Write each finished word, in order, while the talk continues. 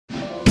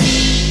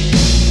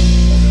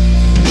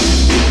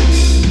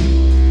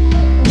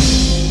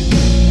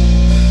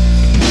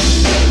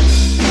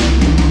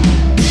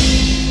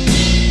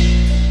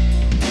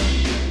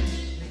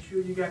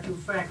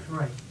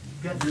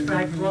Got the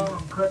facts wrong,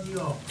 I'm cutting you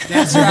off.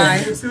 That's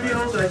right. The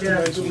studios, I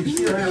guess, we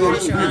still have all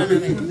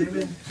they've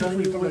been telling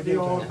me what they're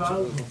all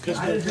about.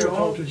 I didn't hear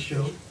Otis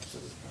show.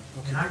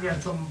 And I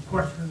got some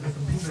questions that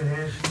some people had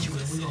asked you,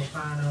 and we're going to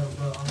find out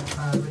about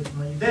Occupy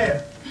Richmond. Are you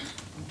there?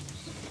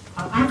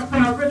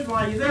 Occupy Richmond,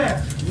 are you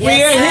there?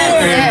 We're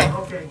here.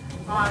 Okay.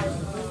 All right.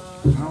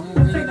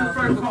 Let's take the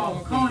first call.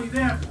 Call, you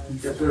there?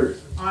 Yes, sir.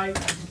 All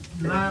right.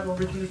 Live on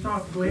Richmond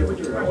Talk. Go ahead with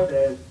your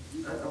question.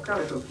 I'm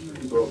kind of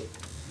confused about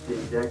the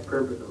exact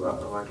purpose of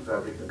Occupy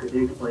Richmond. Could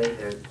you explain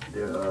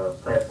their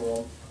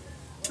platform,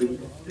 please?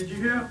 Did you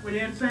hear what he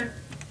had to say?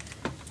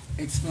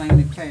 Explain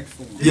the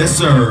platform. Yes,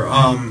 sir.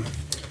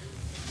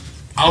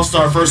 I'll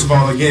start first of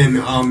all.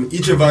 Again,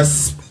 each of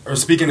us are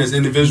speaking as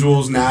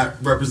individuals,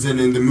 not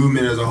representing the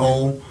movement as a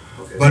whole.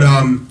 Okay. But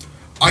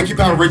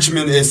Occupy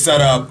Richmond is set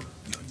up.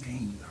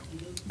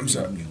 I'm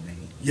sorry.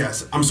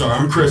 Yes, I'm sorry.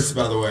 I'm Chris,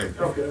 by the way.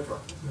 Okay, that's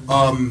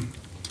fine.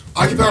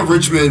 Occupy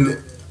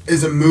Richmond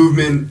is a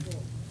movement,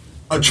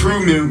 a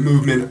true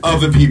movement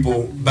of the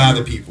people, by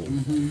the people.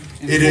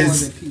 It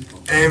is,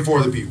 and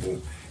for the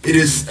people. It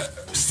is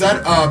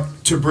set up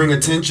to bring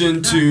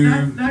attention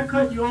to. Not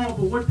cutting you off,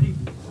 but what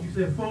people? You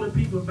said for the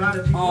people, by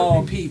the people.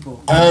 All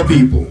people. All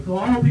people. So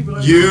all people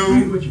agree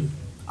You. with you.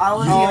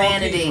 All of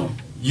humanity.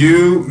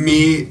 You,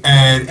 me,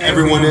 and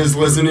everyone is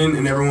listening,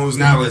 and everyone who's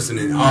not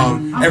listening.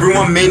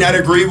 Everyone may not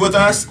agree with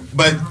us,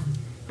 but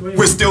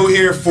we're still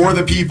here for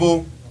the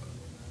people,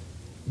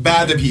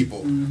 by the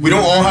people. We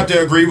don't all have to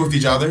agree with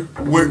each other.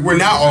 We're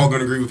not all going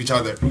to agree with each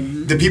other.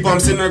 The people I'm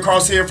sitting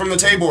across here from the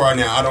table right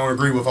now, I don't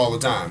agree with all the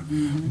time.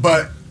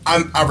 But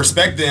I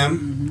respect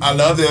them, I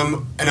love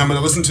them, and I'm going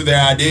to listen to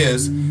their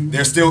ideas.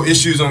 There's still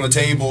issues on the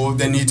table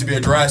that need to be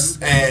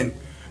addressed, and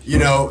you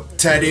know,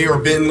 Teddy or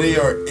Bentley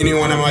or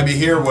anyone that might be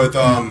here with,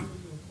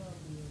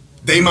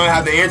 they might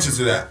have the answer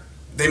to that.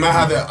 They might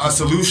have a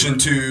solution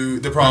to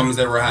the problems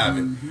that we're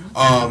having.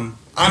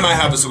 I might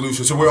have a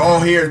solution. So we're all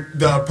here.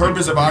 The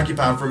purpose of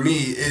Occupy for me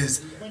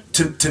is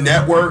to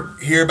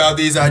network, hear about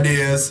these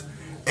ideas,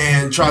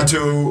 and try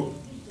to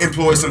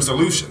employ some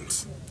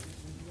solutions.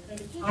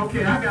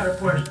 Okay, I got a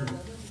question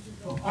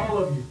for all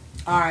of you.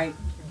 All right.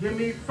 Give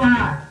me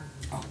 5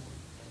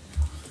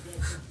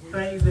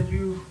 things that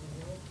you,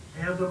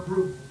 as a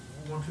group,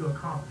 want to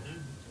accomplish.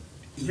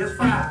 Just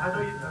 5. I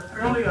know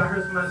earlier I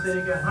heard somebody say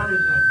they got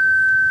hundreds of them.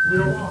 We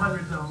don't want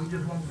hundreds of them. We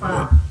just want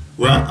 5.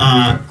 Well,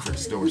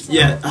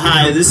 yeah.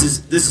 Hi, this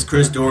is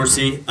Chris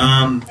Dorsey.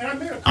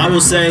 I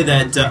will say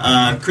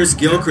that Chris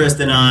Gilchrist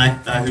and I,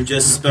 who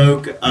just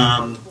spoke,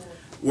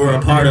 were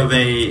a part of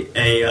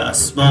a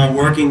small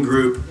working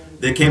group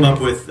that came up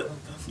with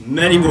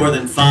many more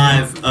than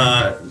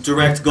 5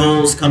 direct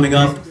goals coming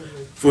up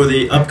for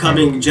the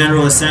upcoming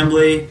General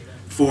Assembly,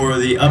 for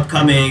the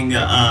upcoming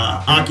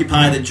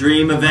Occupy the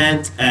Dream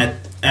event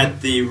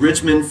at the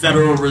Richmond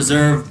Federal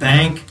Reserve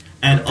Bank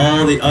and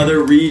all the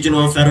other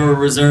regional Federal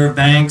Reserve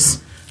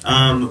banks.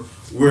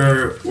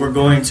 We're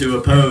going to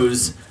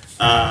oppose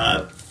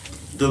the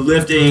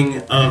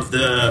lifting of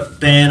the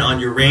ban on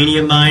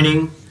uranium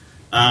mining.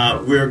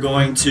 We're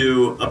going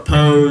to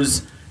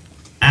oppose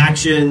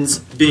actions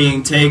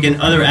being taken,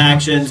 other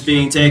actions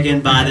being taken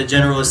by the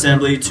General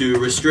Assembly to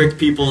restrict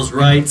people's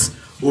rights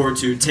or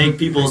to take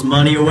people's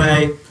money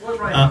away.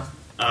 Well,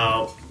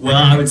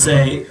 I would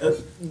say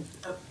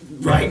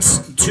rights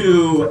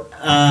to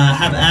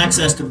have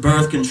access to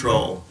birth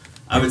control.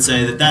 I would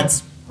say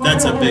that's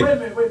a big. Wait a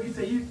minute. You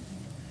say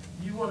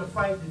you want to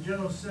fight the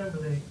General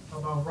Assembly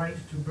about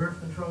rights to birth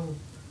control?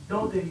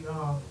 Don't the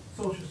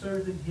social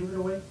services give it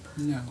away?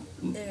 No.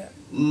 Don't they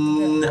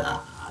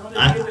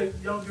give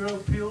the young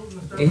girls pills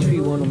and stuff?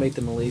 HB1 will make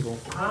them illegal.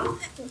 Huh?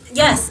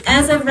 Yes,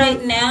 as of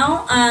right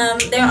now,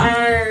 there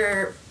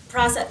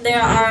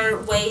are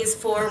ways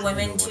for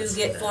women to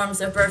get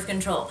forms of birth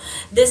control.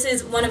 This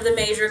is one of the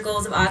major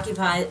goals of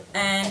Occupy,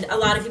 and a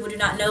lot of people do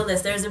not know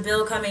this. There's a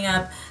bill coming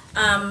up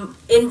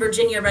in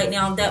Virginia right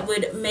now that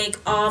would make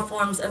all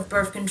forms of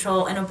birth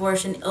control and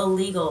abortion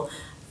illegal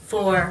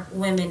for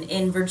women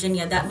in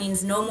Virginia. That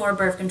means no more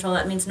birth control.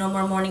 That means no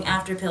more morning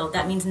after pill.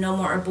 That means no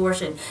more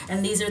abortion.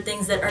 And these are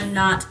things that are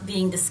not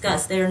being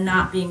discussed. They are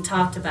not being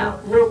talked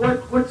about.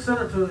 What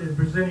senator is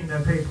presenting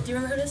that paper? Do you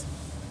remember who it is?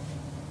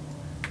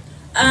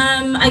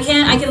 I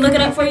can look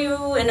it up for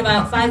you in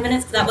about 5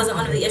 minutes, because that wasn't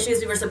one of the issues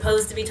we were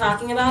supposed to be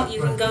talking about.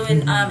 You can go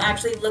and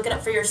actually look it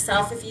up for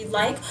yourself if you'd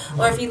like,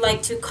 or if you'd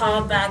like to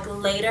call back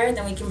later,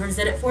 then we can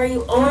present it for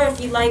you. Or if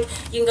you'd like,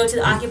 you can go to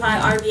the Occupy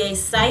RBA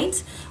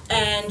site,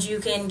 and you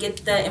can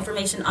get the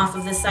information off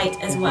of the site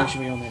as well. The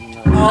information will be on there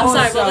tonight. I'm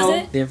sorry, what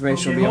was it? The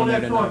information will be on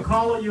there tonight.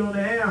 Caller, you on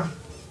the air.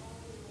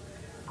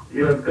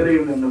 Yes, good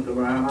evening, Mr.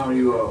 Brown. How are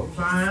you all?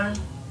 Fine.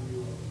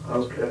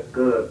 Okay,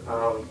 good.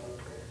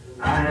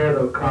 I had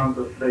a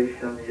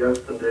conversation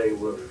yesterday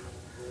with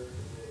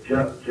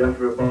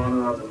Jeffrey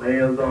Bonner of the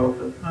mayor's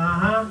office.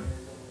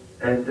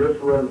 And this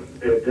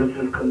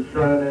is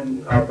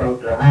concerning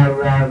about the high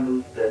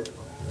rises that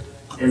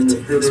in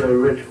the city of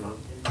Richmond.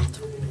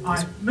 All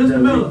right,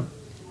 Mr. Miller,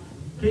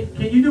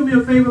 can you do me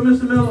a favor,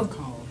 Mr. Miller?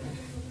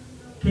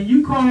 Can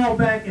you call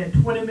back in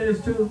 20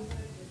 minutes too?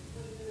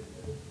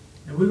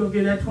 we're gonna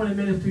get that 20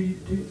 minutes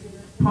to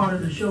part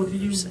of the show to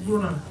you.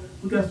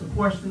 We got some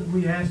questions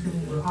we asking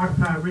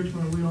Occupy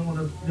Richmond. We don't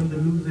want them to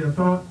lose their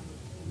thought.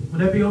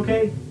 Would that be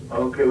okay?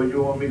 Okay, would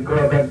you want me to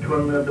call back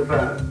 20 minutes to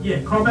 5?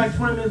 Yeah, call back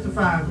 20 minutes to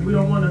 5. We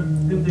don't want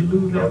them to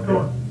lose their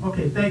thought.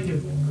 Okay, thank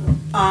you.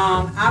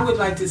 I would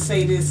like to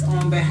say this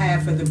on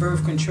behalf of the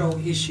birth control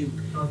issue.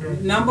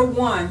 Okay. Number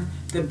one,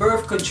 the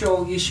birth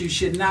control issue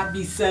should not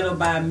be settled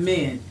by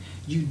men.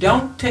 You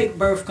don't take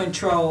birth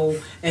control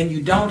and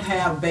you don't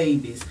have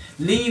babies.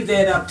 Leave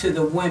that up to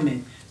the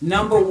women.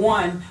 Number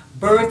one,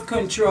 birth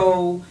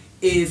control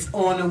is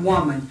on a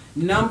woman.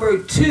 Number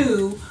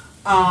two,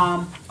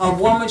 a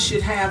woman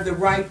should have the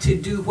right to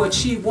do what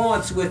she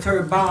wants with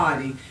her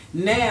body.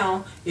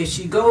 Now, if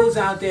she goes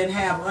out there and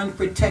have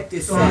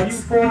unprotected So sex... are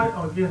you for it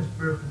or against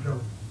birth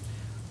control?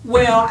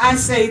 Well, I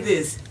say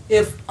this.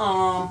 If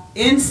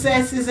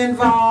incest is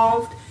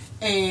involved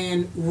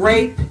and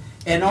rape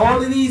and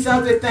all of these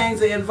other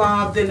things are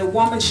involved, then the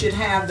woman should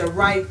have the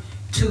right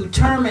to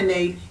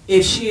terminate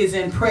if she is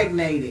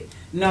impregnated.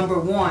 Number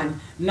one.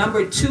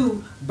 Number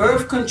two,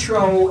 birth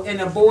control and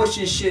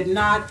abortion should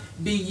not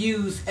be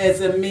used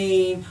as a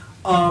mean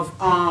of,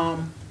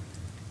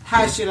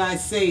 how should I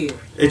say it?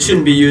 It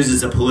shouldn't be used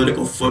as a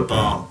political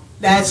football.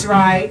 That's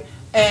right.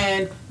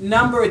 And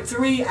number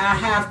three, I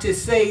have to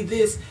say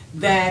this,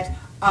 that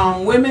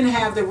women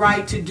have the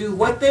right to do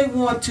what they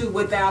want to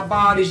with our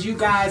bodies. You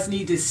guys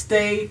need to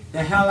stay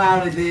the hell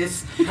out of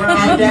this.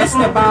 And that's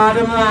the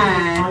bottom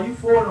line. Are you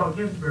for it or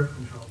against birth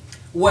control?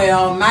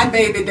 Well, my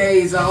baby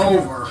days are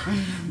over.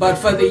 But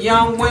for the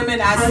young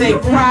women, I say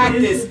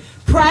practice.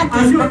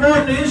 Practice. Are you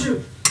avoiding the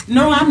issue?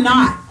 No, I'm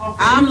not.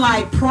 I'm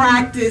like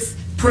practice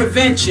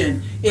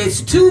prevention. It's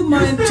too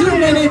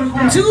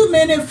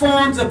many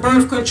forms of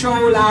birth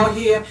control out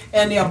here,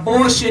 and the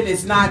abortion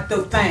is not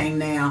the thing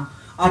now.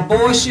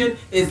 Abortion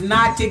is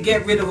not to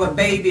get rid of a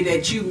baby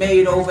that you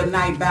made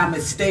overnight by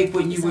mistake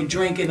when you were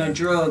drinking or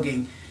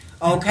drugging.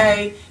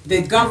 Okay?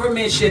 The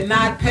government should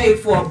not pay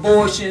for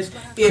abortions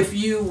if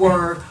you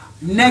were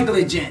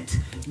negligent.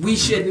 We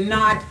should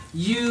not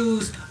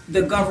use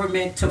the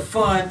government to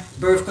fund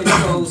birth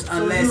controls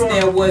unless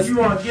there was...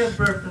 You are against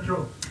birth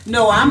control?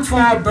 No, I'm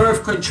for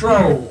birth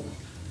control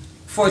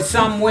for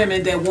some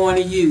women that want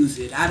to use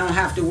it. I don't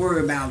have to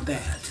worry about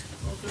that.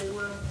 Okay,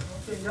 well,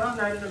 okay, y'all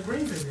not in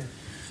agreement then.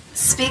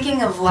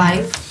 Speaking of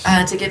life,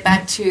 to get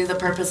back to the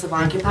purpose of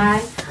Occupy,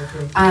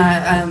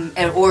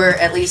 or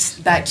at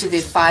least back to the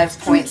 5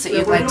 points that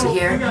you'd like to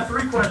hear. We got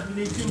 3 questions,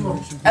 we need 2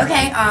 more.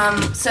 Okay,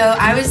 so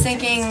I was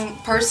thinking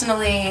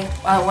personally,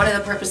 one of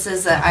the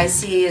purposes that I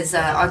see is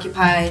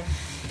Occupy.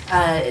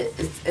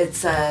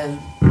 It's a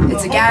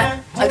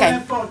gap. Okay.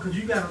 Because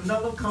you got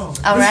another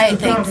comment. All right,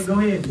 thanks. Go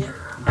ahead.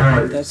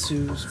 That's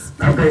Sue's.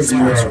 I think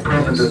the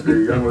comment that the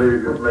young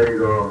lady just made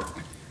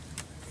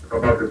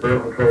about the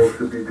birth control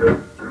should be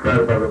just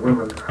decided by the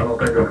women. I don't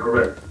think that's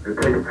correct. It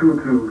takes 2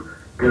 to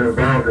get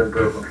involved in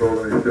birth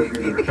control, and it should be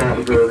the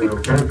responsibility of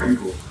both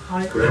people to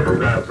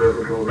exercise birth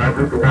control, not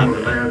just the woman and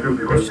the man too,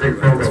 because it takes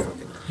both of them.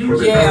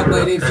 Yeah,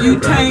 but if you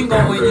tango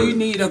and you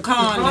need a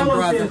condom,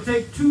 brother. It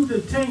take 2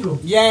 to tango.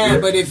 Yeah,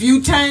 but if you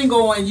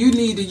tango and you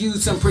need to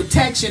use some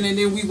protection, and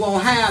then we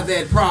won't have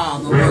that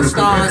problem. We'll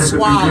start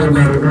swallowing.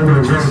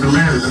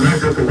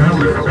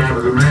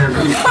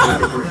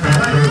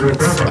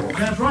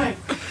 That's right.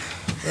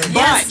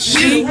 Yes,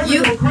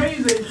 you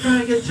crazy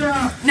trying to get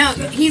child. No,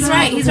 he's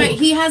right. He's right.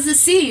 He has the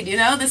seed. You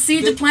know, the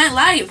seed to plant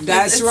life.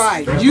 That's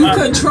right. You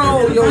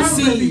control your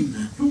seed.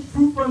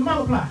 You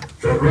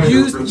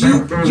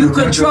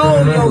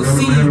control your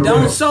seed.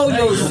 Don't sow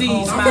your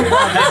seeds, my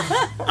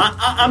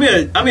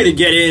brother. I'm gonna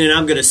get in and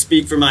I'm gonna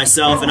speak for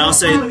myself, and I'll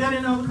say. Got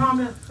any other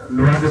comments?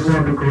 No, I just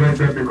wanted to correct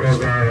that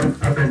because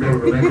I think there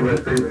was an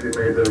incorrect statement she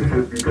made that it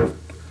should be just.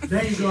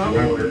 There you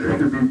go. It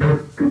should be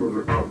both people's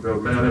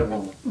responsibility, man and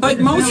woman. But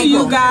most of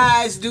you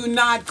guys do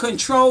not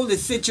control the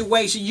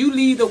situation. You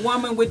leave the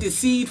woman with the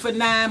seed for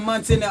 9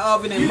 months in the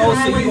oven, and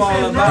most of you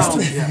all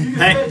alone.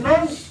 Hey,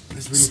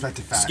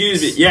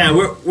 excuse me. Yeah,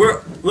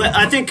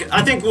 I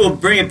think we'll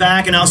bring it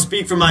back, and I'll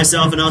speak for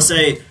myself, and I'll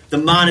say the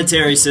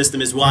monetary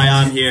system is why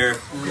I'm here.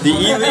 The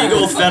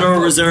illegal Federal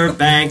Reserve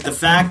Bank, the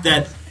fact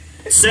that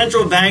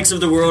central banks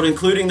of the world,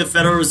 including the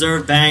Federal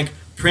Reserve Bank,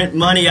 print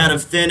money out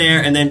of thin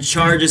air and then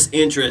charge us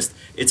interest.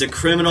 It's a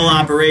criminal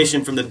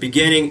operation from the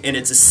beginning, and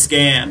it's a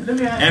scam.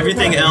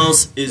 Everything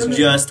else is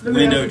just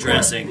window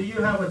dressing. Do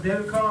you have a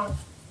debit card?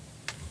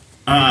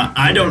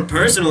 I don't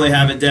personally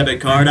have a debit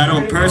card. I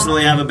don't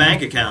personally have a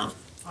bank account.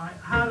 All right.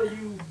 How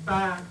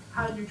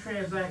do you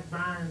transact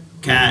buying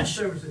Cash.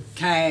 services?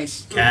 Cash.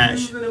 So Cash. you're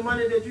using the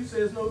money that you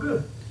say is no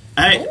good.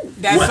 Hey,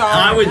 That's all.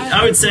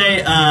 I would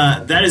say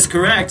that is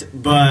correct,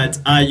 but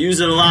I use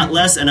it a lot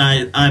less, and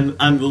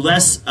I'm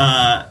less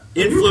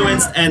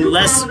influenced and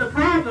less. The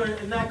problem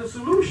and not the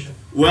solution.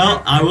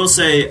 Well, I will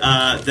say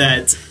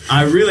that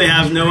I really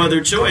have no other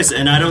choice,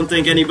 and I don't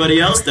think anybody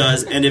else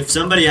does. And if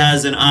somebody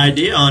has an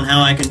idea on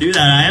how I can do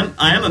that,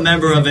 I am a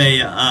member of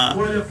a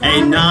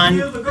non.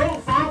 Years ago,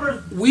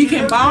 farmers We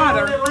can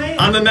barter.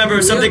 I'm a member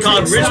of something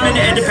called Richmond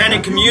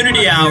Independent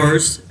Community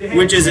Hours,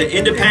 which is an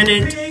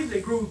independent.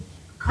 They grew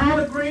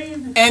collard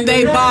greens. And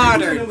they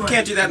bartered.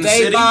 Can't do that in the They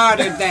city.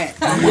 bartered that.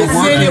 The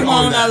city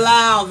won't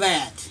allow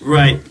that.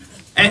 Right.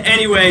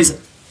 Anyways,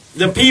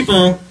 the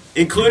people,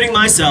 including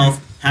myself,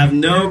 have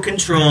no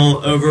control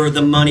over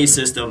the money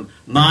system.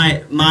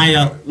 My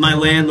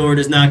landlord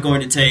is not going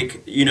to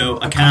take, you know,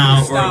 a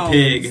cow or a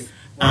pig.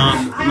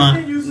 How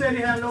can you say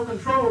they have no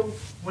control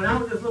when I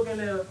was just looking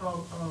at a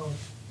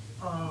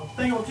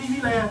thing on TV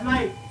last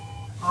night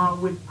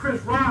with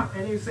Chris Rock,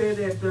 and he said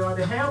that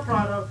the hair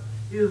product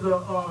is a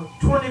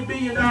 $20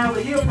 billion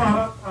a year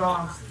product.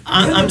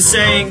 I'm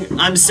saying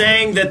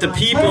that the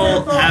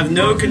people have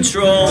no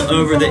control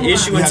over the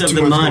issuance of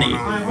the money.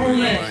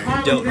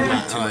 Don't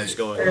have too much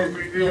going on.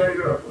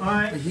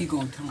 But he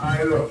gonna tell me.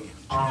 Look,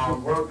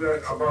 one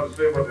thing I'm about to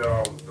say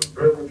about the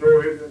birth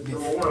control issue.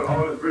 Number one,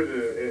 all this written in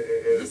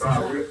the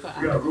Bible. We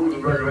got rules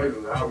and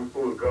regulations how we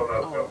supposed to govern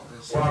ourselves.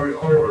 Why we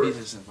over?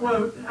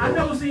 Well, I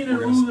never seen any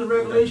rules and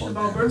regulations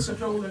about birth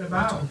control in the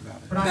Bible,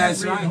 but I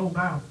haven't read the whole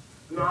Bible.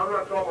 No, I'm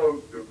not talking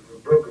about the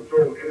birth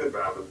control in the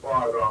Bible as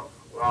far as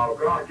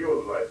God gives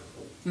us life.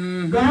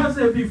 God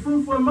said, "Be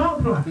fruitful and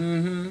multiply."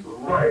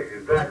 Right,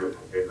 exactly.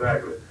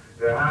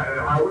 And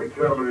how we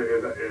determine it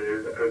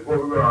is what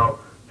we're going to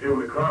deal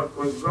with the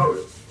consequences of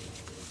it.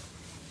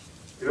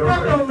 You know That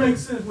what I'm don't make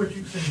sense what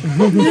you saying.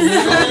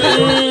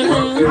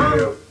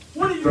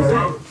 What are you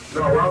saying?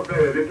 No, what I'm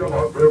saying is they talk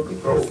about birth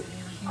control.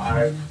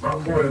 My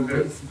point is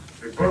this: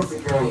 the birth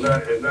control is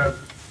not to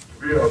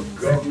be a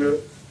government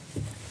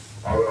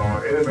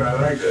or anybody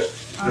like that.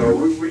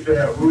 We should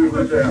have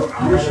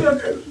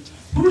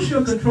Who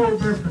should control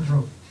birth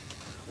control?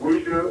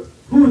 We should.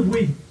 Who is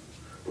we?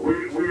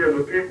 We as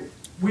the people.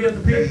 We as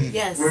the people.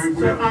 Yes. So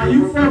are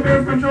you for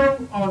birth control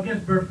or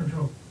against birth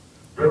control?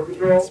 Birth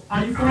control?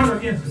 Are you for it or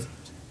against it?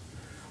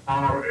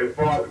 As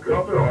far as the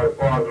government or as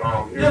far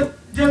as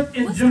Just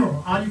in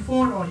general, are you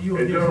for it or are you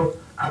in against general, it?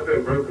 I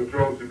think birth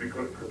control should be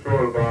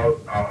controlled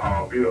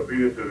about being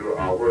obedient to the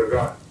word of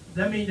God.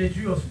 That means that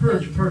you're a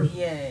spiritual person.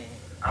 Yeah.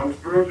 I'm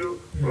spiritual,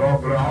 but I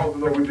also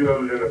know we deal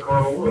in a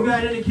carnal world. You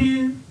got any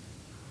kids?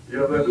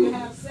 Yes, I do. You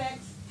have sex?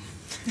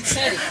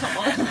 Teddy, come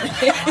on. First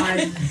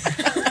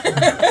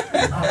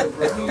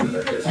of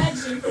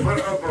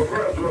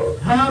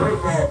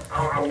all,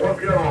 I'm once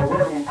again on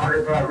welcome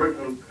Occupy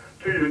Richmond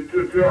to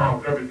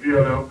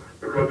WCLM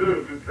because this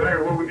is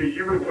exactly what we need.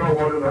 You've been talking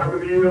about this how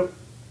many years?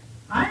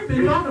 I ain't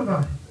been talking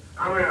about it.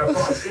 I mean, as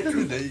far as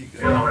issues. There you go.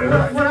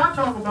 What I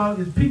talk about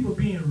is people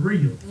being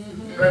real.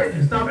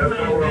 And stop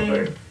playing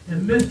games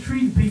and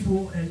mistreating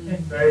people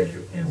and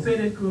say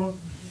they could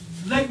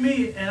like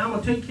me and I'm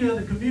gonna take care of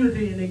the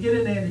community and they get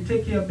in there and they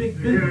take care of big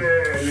business.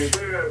 Yeah, and they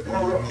do that.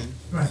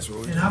 Right.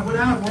 And what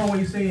I've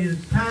always say is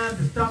time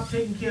to stop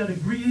taking care of the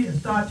greedy and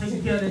start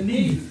taking care of the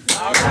needy.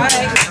 All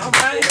right. All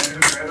right.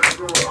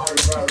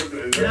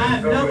 And I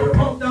have never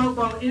pumped out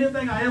about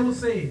anything I ever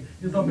said.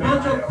 There's a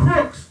bunch of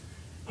crooks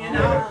in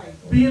our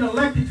being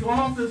elected to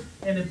office,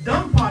 and the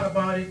dumb part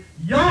about it,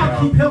 y'all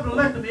keep helping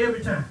elect them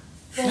every time.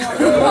 When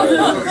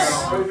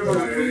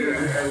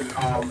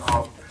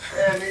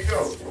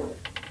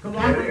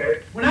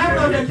I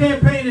was out there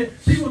campaigning,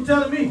 people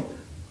telling me,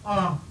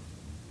 I'm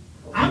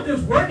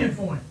just working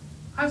for him.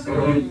 I said,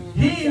 well,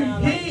 he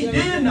ain't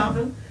did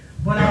nothing,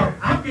 but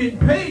I'm getting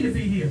paid to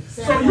be here.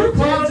 So you're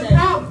part of the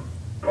problem.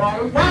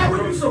 Why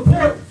would you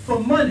support for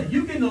money?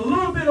 You're getting a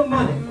little bit of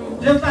money,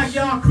 just like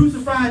y'all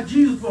crucified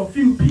Jesus for a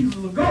few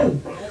pieces of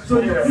gold. So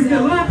you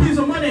get a little piece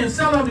of money and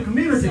sell out the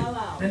community.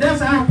 And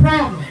that's our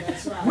problem.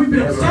 We've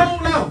been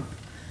sold out.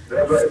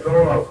 That's right,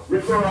 sold out.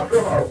 We sold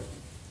ourselves out.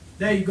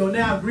 There you go.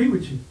 Now I agree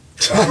with you.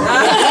 So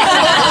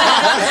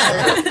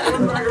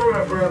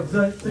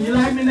you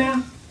like me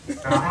now? You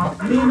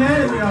ain't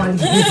mad at me, are you?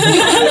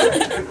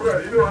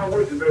 You know how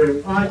with you,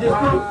 baby. All right, just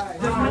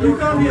when you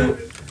come here,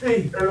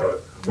 hey,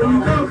 when you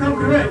come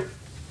correct.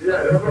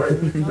 Yeah, that's right.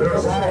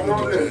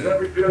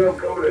 Let me feel them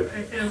coming in.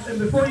 And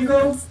before you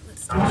go,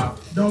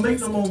 don't make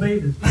no more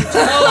babies.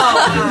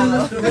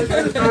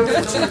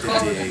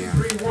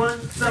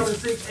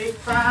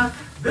 317685.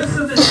 This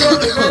is the show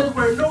that goes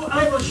where no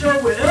other show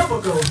will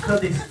ever go because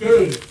they're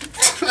scared.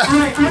 All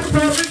right,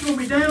 Occupy Richmond will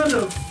be down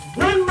to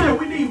 1 month.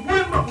 We need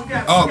 1 month. We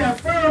got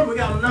Ferb. We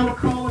got another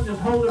caller.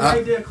 Just hold it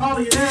right there.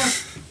 Caller, you there?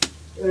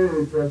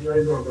 Hey, President, how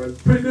you doing, man?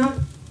 Pretty good.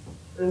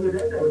 Hey, look, I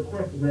got a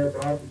question, man,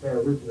 for Occupy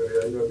Richmond.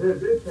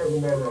 They're talking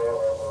about a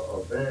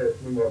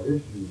vast number of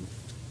issues.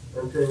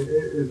 Okay,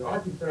 is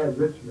Occupy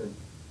Richmond,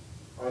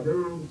 are they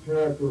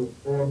trying to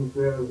form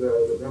themselves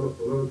as another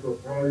political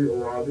party,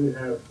 or are they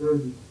have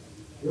certain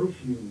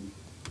issues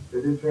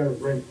that they're trying to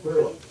bring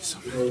forth?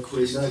 You know,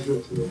 not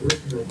just to the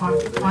Richmond. All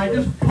right,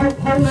 just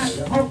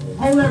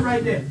hold that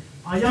right there.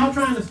 Are y'all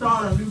trying to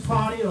start a new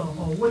party, or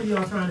what are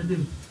y'all trying to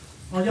do?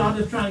 Or y'all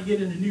just trying to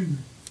get in the news?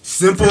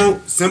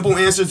 Simple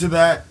answer to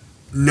that,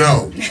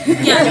 no.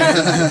 Yeah,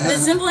 the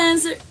simple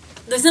answer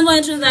The simple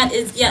answer to that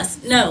is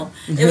yes, no.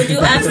 It would do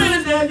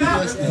absolutely.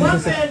 One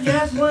saying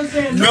yes, one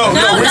saying no.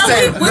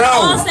 We're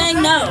all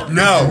saying no.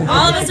 No.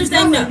 All of us are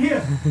saying no.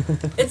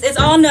 It's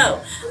all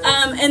no.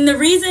 And the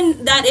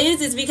reason that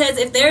is because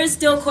if there is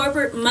still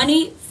corporate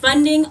money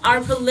funding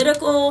our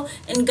political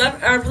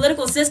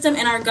system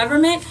and our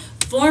government,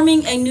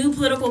 forming a new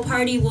political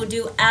party will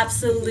do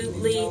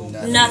absolutely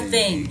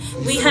nothing.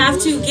 We have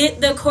to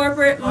get the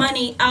corporate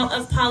money out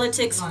of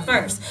politics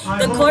first.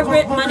 The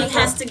corporate money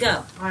has to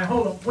go. All right,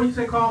 hold on. What do you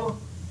say, Carla?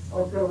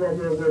 Okay, right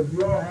there, if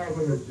you all have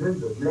an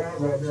agenda, you all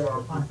right there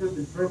are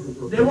specific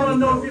purposes. They want to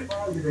know if you,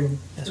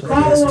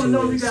 Carla want to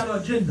know if you got an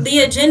agenda. The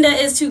agenda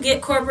is to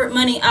get corporate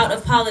money out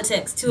of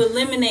politics, to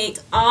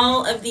eliminate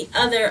all of the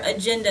other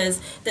agendas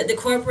that the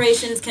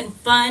corporations can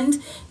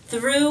fund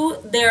through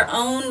their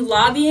own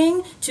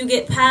lobbying to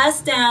get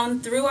passed down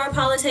through our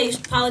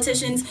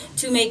politicians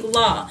to make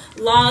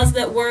laws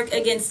that work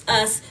against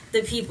us,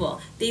 the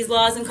people. These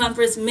laws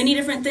encompass many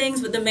different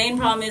things, but the main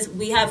problem is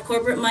we have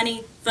corporate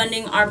money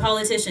funding our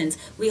politicians.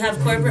 We have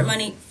corporate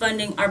money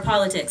funding our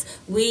politics.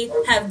 We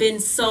have been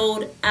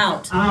sold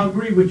out. I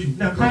agree with you.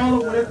 Now,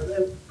 Carla,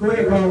 go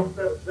ahead, Carla.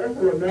 That's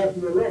on a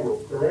national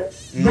level, correct?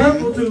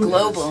 Local to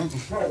Global. He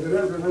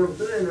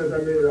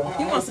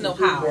wants to know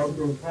how.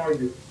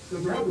 So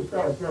we have to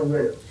start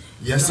somewhere.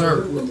 Yes,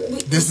 sir.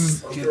 This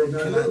is.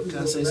 Can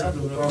I say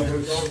something real quick?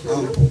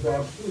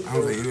 I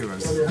don't think any of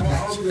us.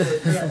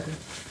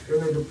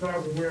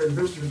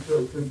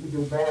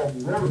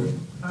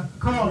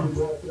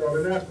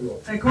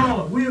 Hey,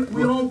 Carla,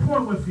 we're on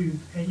point with you,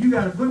 and you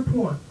got a good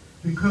point,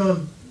 because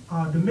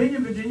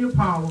Dominion Virginia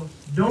Power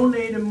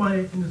donated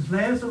money in this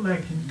last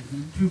election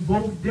to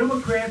both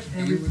Democrats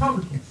and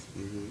Republicans.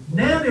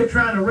 Now they're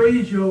trying to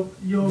raise your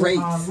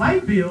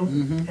light bill,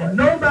 and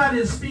nobody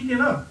is speaking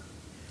up.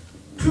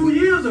 2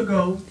 years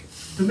ago,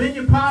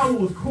 Dominion Power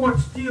was caught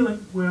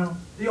stealing, well,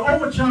 they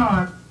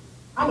overcharged,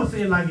 I'm going to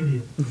say it like it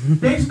is.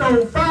 They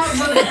stole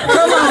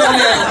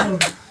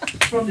 $500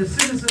 from the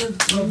citizens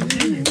of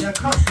Virginia, their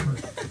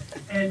customers.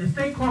 And the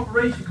State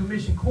Corporation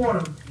Commission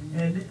caught them,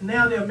 and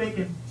now they're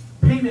making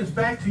payments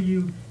back to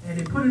you, and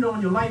they put it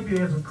on your light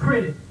bill as a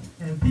credit.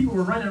 And people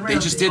were running around. They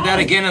just did that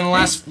again in the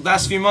last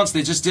few months.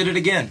 They just did it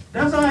again.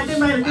 That's all right. They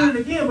might have done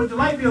it again, but the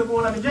light bill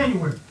going up in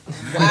January.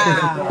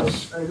 Wow.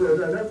 That's what I'm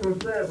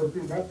saying. But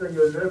see, my thing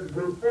is that's a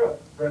good point.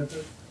 But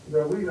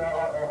I mean,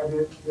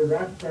 if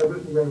Occupy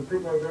Richmond going to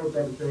take on those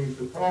type of things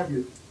to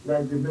target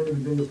like the many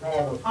Virginia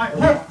Power. All right,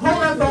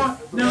 hold that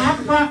thought. Now,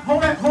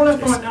 hold that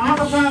thought. Now,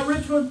 Occupy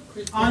Richmond,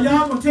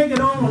 y'all gonna take it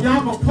on, or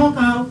y'all gonna punk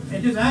out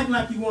and just act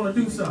like you want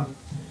to do something?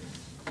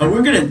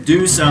 We're going to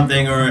do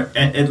something, or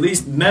at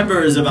least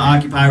members of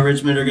Occupy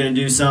Richmond are going to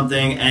do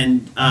something,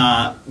 and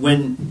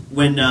when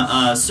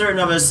certain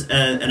of us,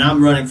 and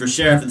I'm running for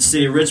sheriff of the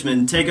city of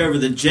Richmond, take over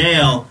the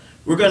jail,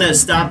 we're going to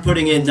stop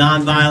putting in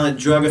nonviolent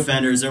drug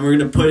offenders, and we're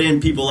going to put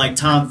in people like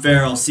Tom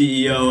Farrell,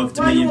 CEO of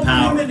Dominion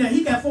Power.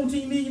 He got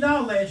 $14 million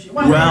last year.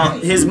 Well,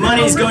 his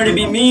money is going to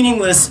be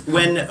meaningless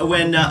when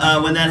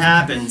that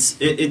happens.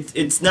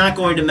 It's not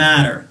going to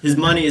matter. His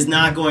money is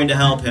not going to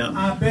help him.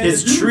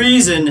 His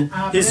treason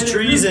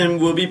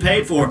will be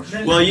paid for.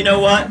 Well, you know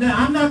what?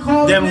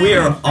 Then we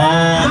are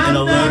all in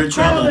a load of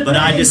trouble. But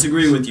I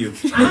disagree with you.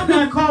 I'm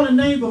not calling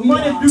names, but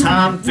money.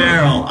 Tom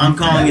Farrell, I'm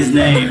calling his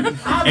name.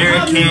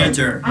 Eric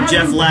Cantor,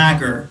 Jeff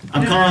Lacker,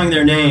 I'm calling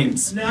their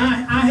names.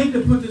 Now, I hate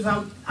to put this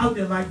out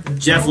there like this.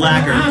 Jeff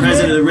Lacker,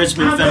 president of the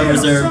Richmond Federal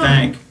Reserve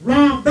Bank.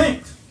 Ron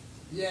Banks.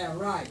 Yeah,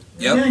 right.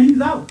 Yep. Yeah, he's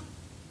out.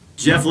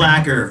 Jeff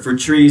Lacker for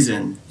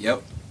treason.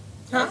 Yep.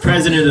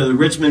 President of the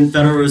Richmond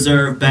Federal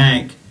Reserve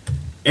Bank.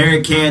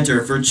 Eric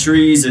Cantor for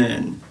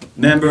treason.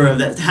 Member of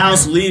the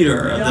House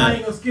Leader of y'all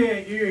ain't gonna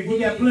scare Eric. He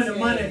got plenty of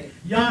money.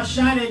 Y'all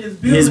shot at his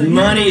building. His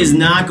money is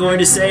not going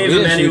to save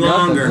him any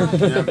longer.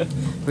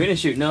 We didn't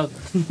shoot nothing.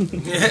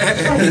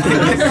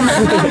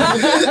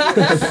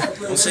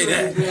 Don't say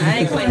that. I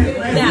ain't quite hearing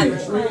that.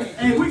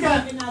 Hey, we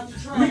got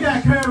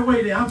carried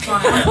away there. I'm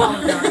sorry. I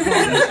apologize.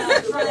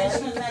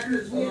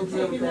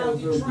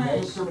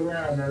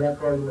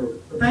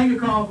 Thank you,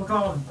 Carl, for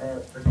calling.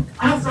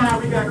 I'm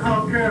sorry we got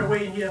carried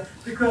away in here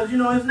because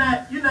you're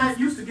not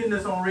used to getting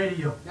this on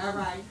radio. All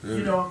right.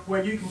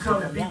 Where you can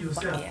come and be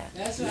yourself.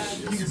 That's right.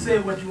 You can say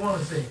what you want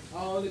to say.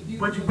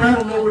 But you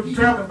better know what you're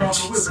talking about,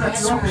 or we'll cut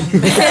you off.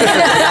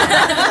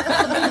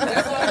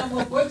 We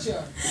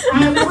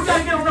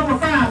gotta get on number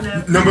 5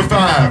 now. Number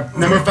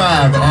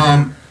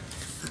five.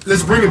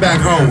 Let's bring it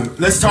back home.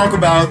 Let's talk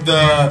about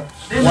the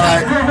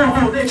why.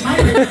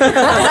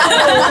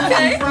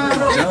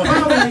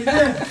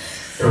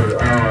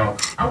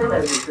 I would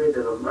like to say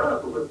that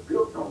America was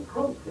built on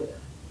protest.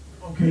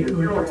 Okay, if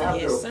you don't have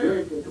the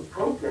ability to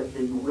protest,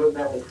 then you will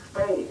not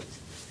expand.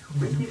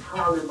 We keep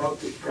hollering about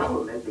the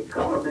government. The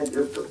government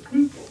is the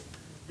people.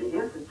 The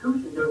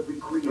institution that we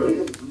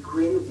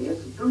created the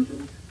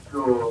institution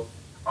to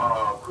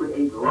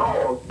create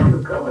laws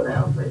to govern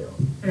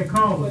ourselves. Hey,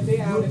 Carl, But they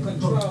out of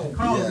control.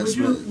 Carl, Yes,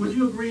 would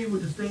you agree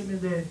with the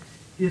statement that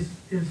it's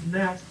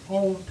not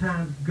all the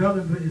time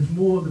government, it's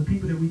more the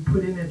people that we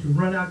put in there to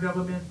run our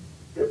government?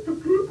 It's the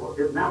people.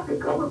 It's not the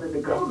government.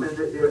 The government it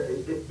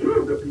is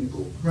the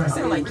people. Right.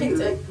 Sound like we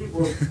elect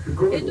people to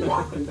go to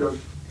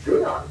Washington.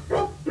 They are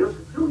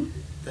institutions.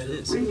 That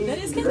is. We need That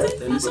is to elect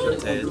people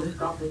Kente. to do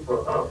something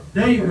for us.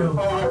 There you go. As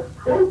far as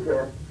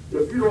protest,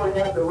 if you don't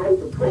have the right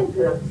to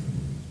protest,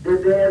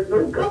 then there's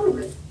no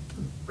government.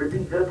 It'd be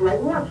just like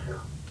Russia.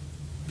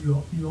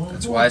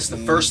 That's why it's the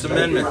First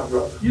Amendment.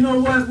 You know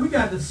what? We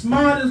got the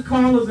smartest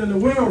callers in the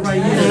world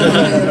right here.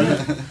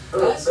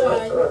 That's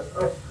right.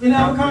 You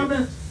have a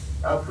comment?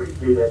 I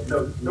appreciate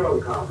that.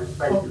 No comment.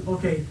 Thank you.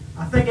 Okay.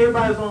 I think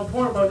everybody's on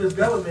point about this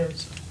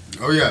government.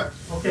 Oh yeah.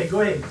 Okay, go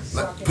ahead.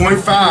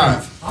 Point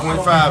five.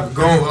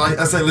 Go. Like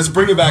I said, let's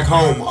bring it back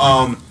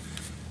home.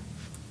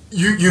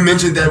 You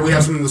mentioned that we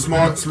have some of the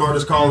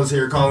smartest callers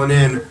here calling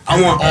in.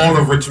 I want all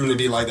of Richmond to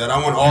be like that.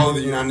 I want all of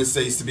the United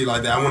States to be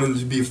like that. I want them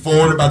to be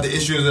informed about the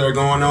issues that are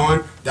going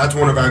on. That's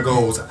one of our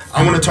goals.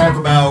 I want to talk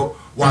about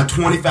why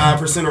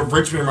 25% of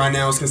Richmond right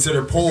now is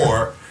considered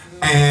poor,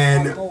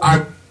 and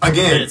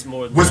again,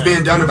 what's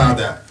being done about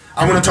that.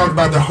 I want to talk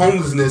about the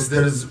homelessness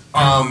that is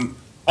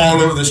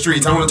all over the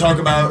streets. I want to talk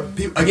about,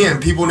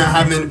 people not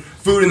having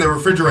food in their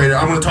refrigerator.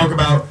 I want to talk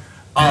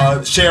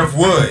about Sheriff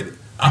Wood.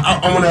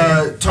 I want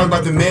to talk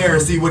about the mayor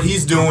and see what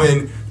he's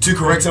doing to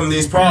correct some of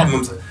these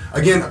problems.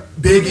 Again,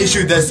 big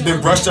issue that's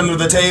been brushed under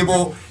the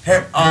table,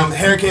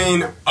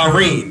 Hurricane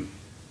Irene.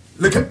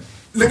 Look at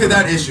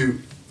that issue.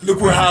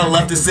 Look how it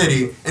left the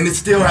city, and it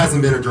still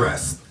hasn't been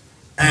addressed.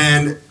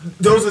 And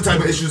those are the type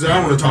of issues that I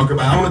want to talk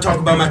about. I want to talk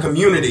about my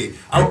community.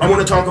 I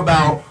want to talk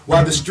about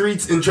why the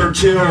streets in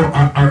Churchill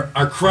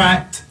are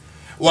cracked,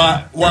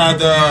 why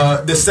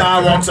the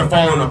sidewalks are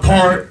falling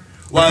apart,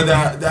 why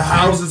the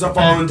houses are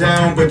falling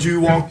down, but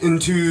you walk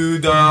into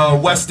the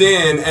West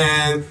End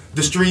and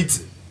the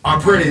streets are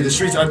pretty, the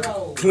streets are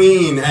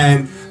clean,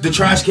 and the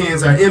trash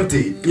cans are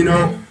empty. You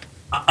know,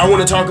 I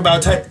want to talk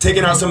about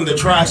taking out some of the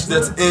trash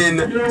that's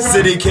in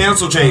city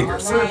council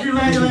chambers. Well, if you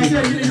like it like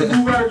that, you need to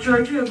move out of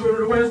Churchill and go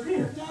to the West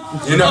End.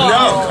 You know,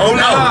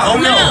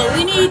 no.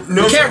 We need.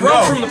 You can't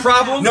run from the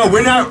problem. No,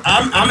 we're not.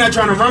 I'm not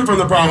trying to run from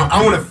the problem.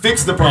 I want to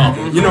fix the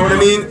problem. You know what I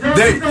mean? Don't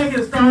you think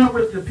it starts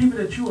with the people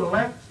that you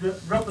elect to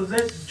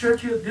represent the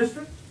Churchill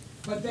district?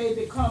 But they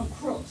become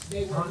crooks.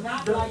 They were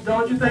not like.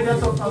 Don't you think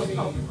that's a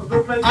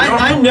good place?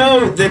 I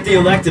know that the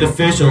elected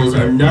officials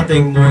are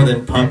nothing more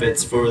than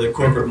puppets for the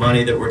corporate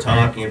money that we're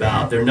talking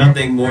about. They're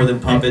nothing more than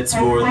puppets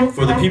for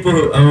the people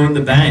who own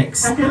the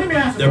banks. Okay, let me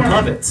ask you. They're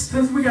puppets.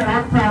 Since we got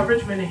Occupy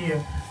Richmond in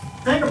here,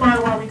 think about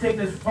it while we take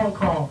this phone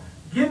call.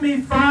 Give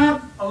me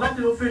 5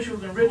 elected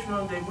officials in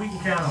Richmond that we can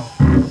count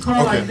on.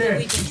 Call like that.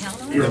 We can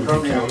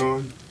count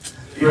on.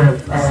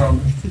 Yes,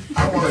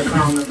 I want to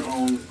comment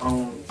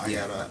on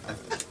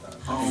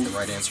I think the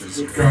right answer is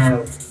this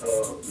guy's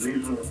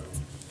Lisa's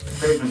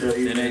statement that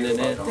he made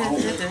about the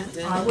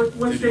homeless.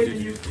 What statement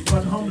you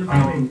about the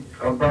homeless?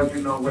 About,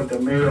 you know, what the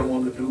mayor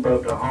wanted to do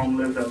about the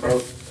homeless and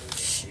about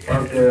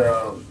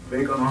the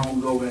vacant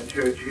homes over in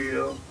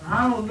Churchill.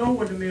 I don't know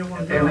what the mayor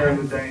wants to do. And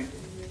everything.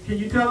 Can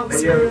you tell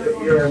us? Yeah,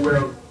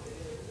 well.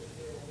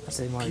 I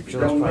say Mark Joe's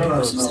probably the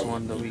closest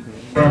one that we can.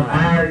 But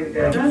I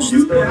am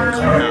used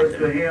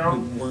to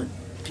him. We want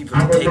people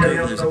to take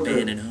over those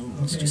abandoned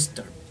homes. Just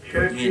start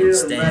in and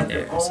staying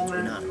there. So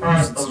we're not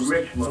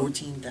homeless.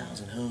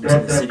 14,000 homes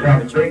in the city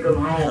of Richmond.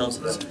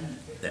 Houses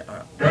that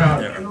are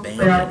abandoned,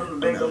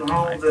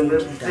 unoccupied.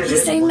 14,000.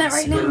 He's saying that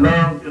right now.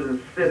 Belong to the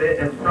city,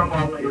 and some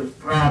of them is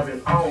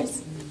private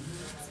homes.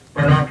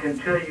 But I can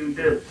tell you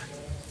this: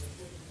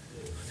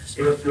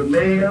 if the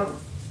mayor,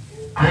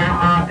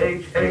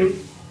 IRHA,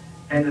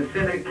 and the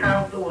city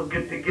council will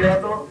get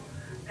together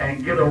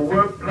and get a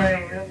work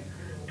plan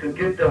to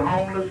get the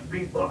homeless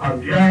people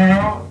a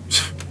job,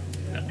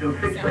 to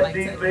fix up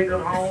these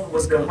vacant homes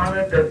with the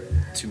money that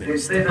they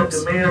say that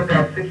the mayor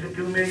got $62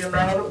 million,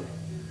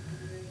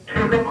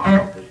 take them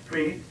off the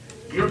street,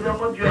 give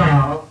them a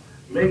job,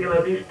 making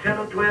at least $10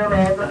 or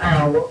 $12 an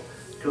hour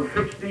to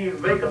fix these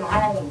vacant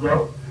homes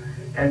up,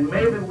 and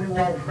maybe we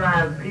won't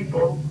find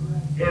people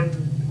in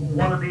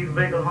one of these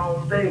vacant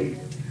homes days.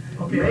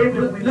 Okay,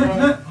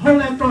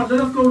 hold that thought.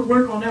 Let us go to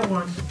work on that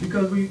one,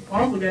 because we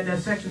also got that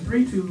Section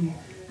 3.2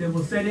 that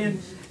was set in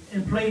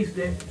place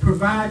that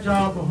provide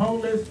jobs for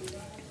homeless,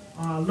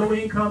 low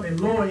income and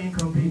lower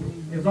income people.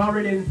 It's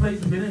already in place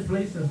and been in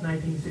place since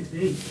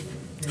 1968.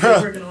 And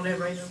we're working on that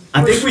right now.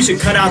 I think we should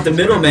cut out the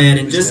middleman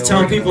and just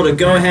tell people to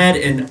go ahead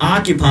and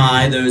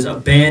occupy those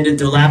abandoned,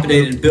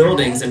 dilapidated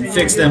buildings and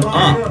fix them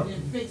up.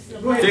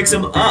 Fix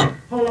them up.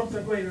 Hold on a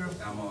second, wait, Earl.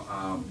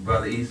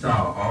 Brother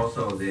Esau,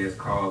 also there's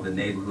called the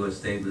Neighborhood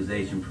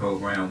Stabilization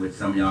Program, which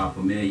some of y'all are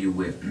familiar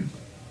with.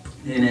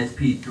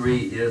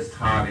 NSP3 is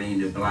targeting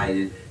the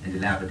blighted and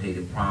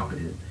dilapidated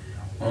properties.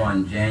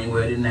 On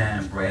January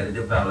 9th, Bradley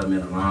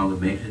Development, along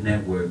with Matrix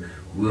Network,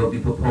 will be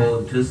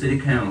proposing to City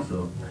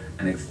Council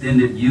an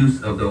extended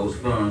use of those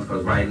funds,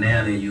 because right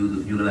now they're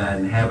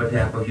utilizing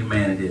Habitat for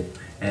Humanity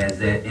as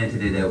that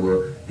entity that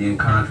will then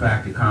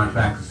contract the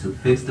contractors to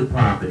fix the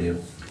property.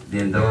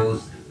 Then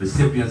those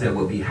recipients that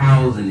will be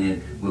housing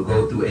it will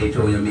go through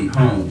HOME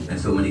homes. And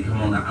so when they come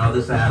on the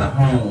other side of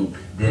home,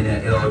 then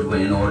they're eligible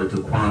in order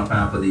to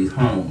qualify for these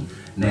homes.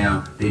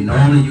 Now, they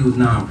normally use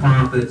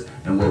nonprofits,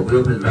 and what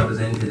we're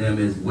representing to them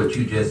is what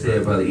you just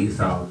said, Brother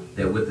Esau,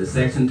 that with the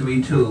Section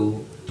 3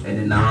 tool and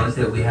the knowledge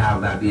that we have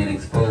about being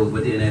exposed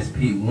with the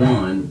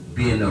NSP1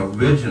 being the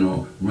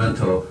original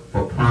rental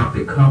for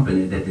profit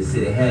company that the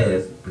city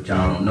has, but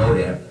y'all don't know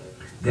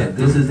that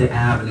this is the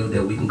avenue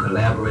that we can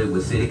collaborate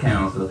with City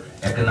Council,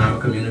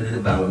 Economic Community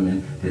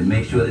Development, to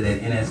make sure that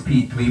that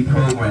NSP3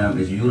 program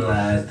is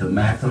utilized to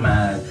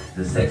maximize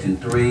the Section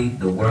 3,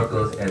 the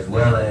workers, as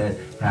well as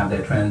have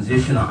that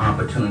transitional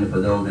opportunity for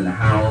those in the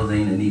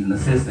housing and needing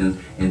assistance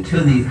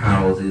into these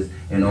houses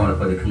in order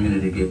for the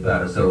community to get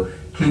better. So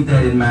keep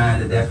that in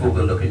mind, that that's what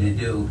we're looking to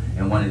do,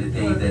 and one of the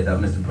things that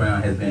Mr.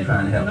 Brown has been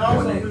trying to help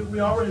coordinate. And also, we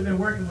already been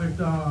working with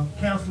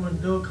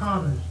Councilman Doug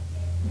Connors,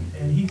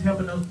 and he's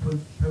helping us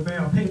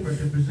prepare a paper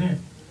to present.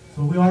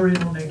 So we already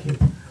on that case.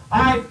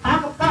 All right,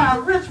 Occupy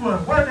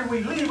Richmond. Where did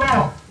we leave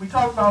off? We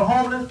talked about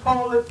homeless,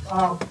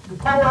 the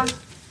poets,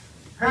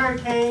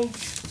 Hurricane,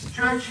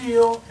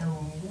 Churchill, and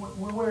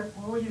where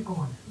are you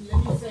going?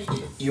 Let me say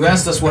this. You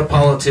asked us what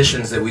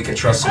politicians that we can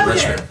trust in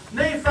Richmond.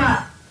 Name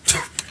 5.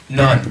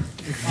 None.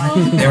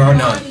 There are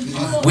none.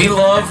 We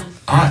love.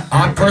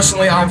 I'll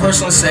personally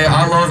say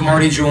I love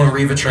Marty Jewell and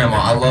Reva Trammell.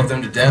 I love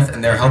them to death,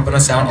 and they're helping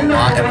us out a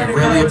lot, and we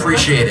really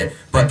appreciate it.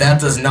 But that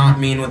does not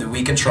mean that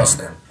we can trust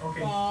them.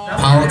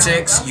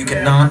 Politics, you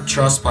cannot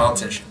trust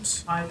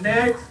politicians. All right,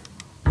 next.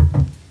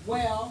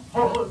 Well.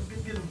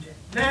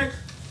 Next.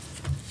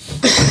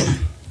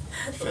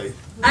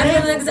 I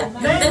feel the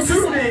exact. Name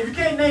 2 names. You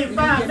can't name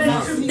 5.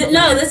 Name 2.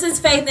 No, this is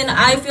faith, and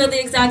I feel the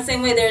exact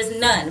same way. There's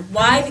none.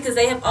 Why? Because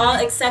they have all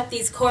accepted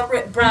these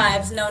corporate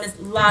bribes known as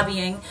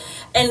lobbying.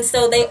 And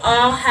so they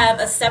all have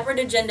a separate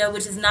agenda,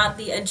 which is not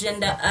the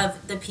agenda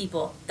of the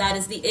people. That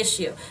is the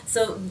issue.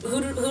 So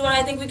who do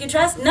I think we could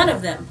trust? None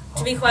of them,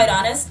 to be quite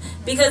honest,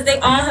 because they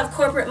all have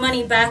corporate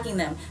money backing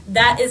them.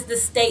 That is the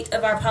state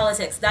of our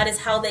politics. That is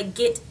how they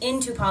get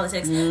into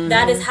politics.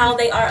 That is how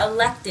they are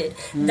elected.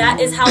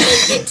 That is how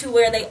they get to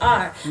where they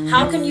are.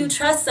 How can you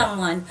trust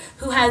someone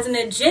who has an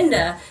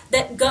agenda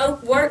that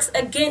works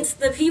against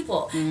the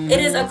people? It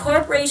is a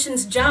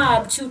corporation's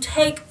job to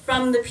take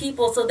from the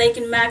people so they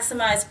can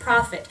maximize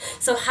profit.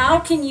 So how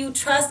can you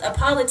trust a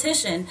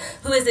politician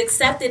who has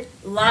accepted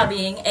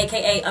lobbying,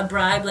 aka a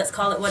bribe, let's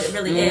call it what it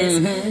really is,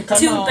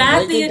 to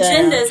back the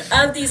agendas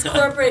of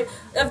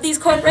these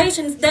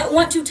corporations that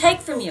want to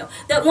take from you,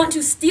 that want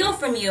to steal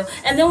from you,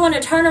 and then want to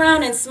turn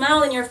around and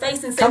smile in your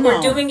face and say we're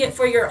doing it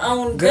for your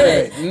own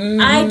good.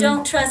 I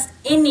don't trust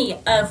any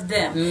of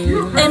them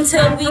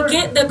until we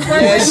get the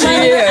corporate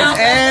money out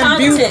of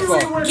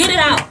politics. Get it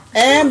out.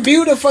 And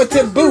beautiful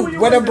to boot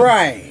with a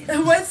brain.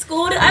 What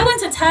school I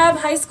went to Tab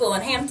High School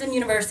and Hampton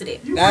University.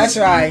 That's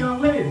right.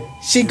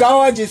 She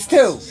gorgeous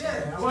too.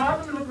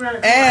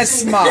 And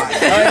smart.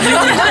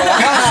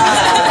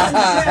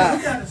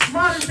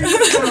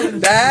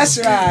 That's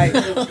right.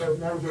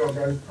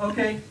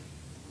 Okay.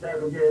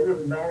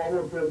 Listen, now I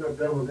want to put up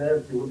devil's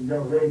advocate with the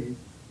young lady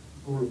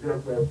who was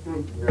just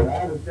speaking. Now, I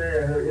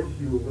understand her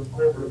issue with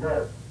corporate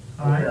America.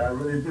 Okay, I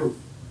really do.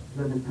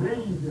 But the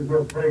greed is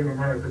what's bringing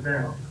America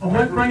down. Oh,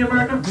 what's bringing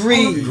America?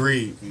 Greed.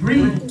 Greed.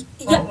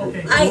 Yeah,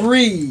 okay.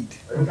 Greed.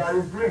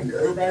 Everybody's greedy.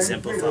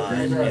 Exemplified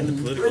in the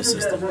political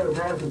system. What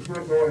America's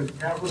putting on is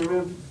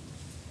capitalism.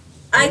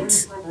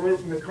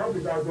 The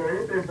companies out there,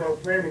 anything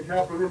about playing the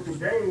capitalistic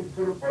games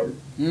for the public.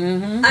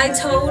 I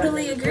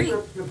totally agree.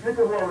 The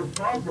people who are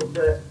responsible for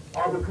that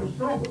are the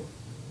consumers.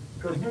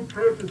 Because you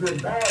purchase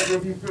and buy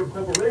what these big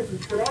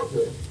corporations put out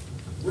there.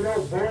 We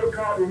don't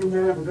boycott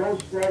anymore. We don't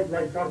strike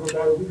like talking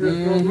about it. We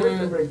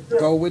just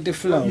go with the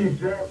flow. These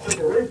giant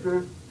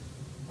corporations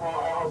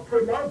are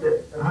putting out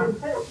there.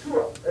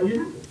 And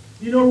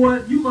you know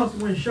what? You must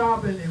have went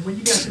shopping, and when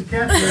you got to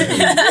cash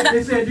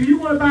they said, "Do you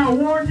want to buy a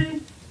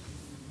warranty?"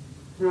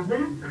 Have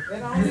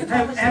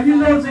you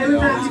noticed every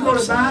time you go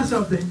to buy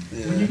something,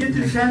 when you get to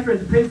the cash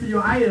register to pay for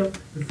your item,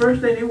 the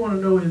first thing they want to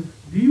know is,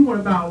 do you want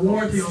to buy a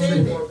warranty on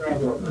this?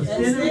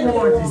 Extended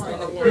warranty.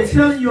 They're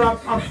telling you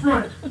up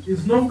front,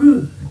 it's no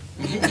good.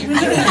 It's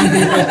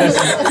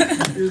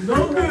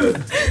no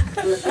good.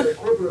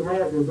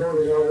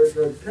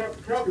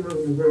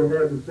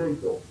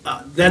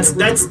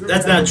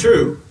 That's not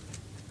true.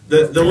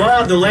 The law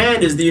of the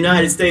land is the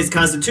United States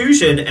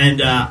Constitution,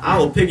 and I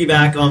will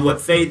piggyback on what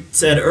Faith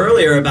said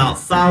earlier about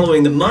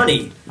following the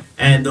money.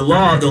 And the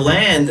law of the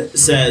land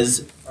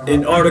says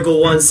in Article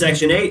 1,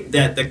 Section 8,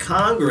 that the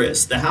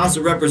Congress, the House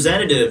of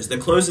Representatives, the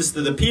closest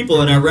to the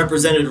people in our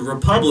representative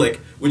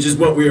republic, which is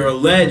what we are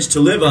alleged to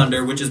live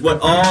under, which is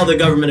what all the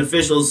government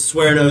officials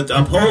swear an oath to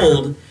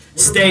uphold,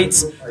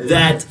 states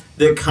that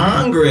the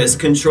Congress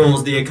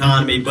controls the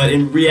economy, but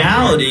in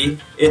reality,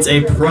 it's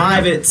a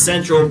private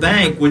central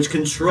bank which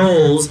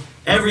controls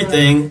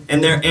everything,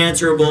 and they're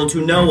answerable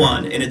to no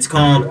one, and it's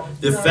called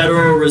the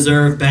Federal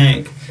Reserve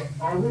Bank.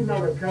 Are we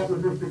not a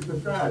capitalistic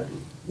society?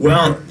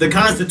 Well, the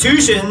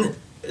Constitution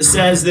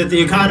says that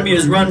the economy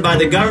is run by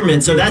the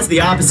government, so that's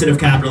the opposite of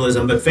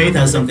capitalism. But Faith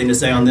has something to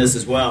say on this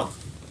as well.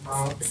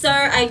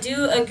 Sir, I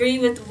do agree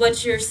with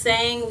what you're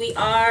saying. We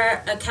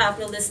are a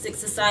capitalistic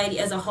society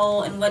as a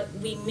whole, and what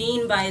we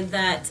mean by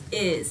that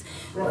is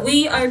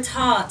we are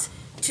taught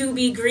to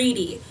be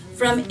greedy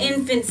from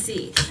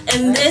infancy.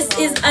 And this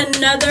is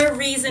another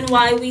reason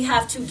why we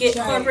have to get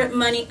corporate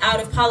money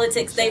out of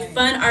politics. They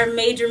fund our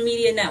major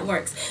media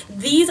networks.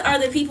 These are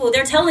the people,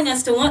 they're telling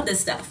us to want this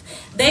stuff.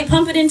 They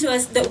pump it into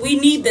us that we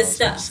need this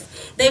stuff.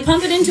 They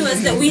pump it into us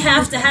that we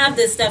have to have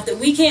this stuff, that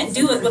we can't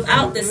do it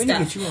without this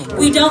stuff.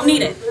 We don't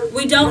need it.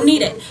 We don't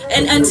need it.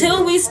 And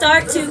until we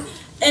start to,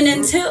 and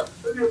until,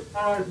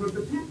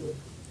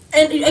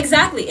 and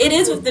exactly, it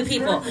is with the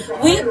people.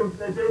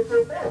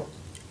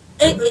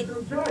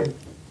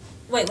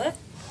 Wait, what?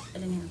 I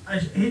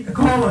didn't hear.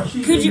 Caller,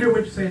 she Could you hear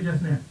what you said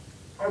just now?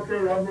 Okay,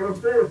 I'm going to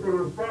say it for the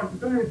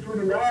responsibility to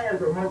the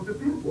lives amongst the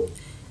people.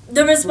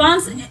 The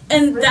response,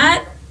 and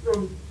that...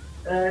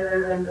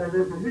 And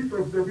the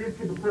resources that these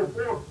people put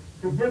forth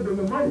to give them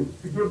the money,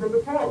 to give them the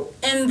power.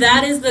 And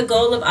that is the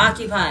goal of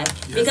Occupy.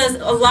 Because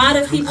a lot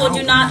of people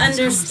do not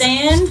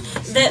understand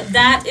that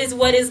that is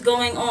what is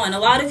going on. A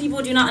lot of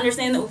people do not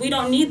understand that we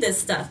don't need this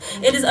stuff.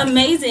 It is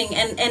amazing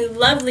and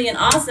lovely and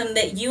awesome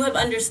that you have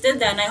understood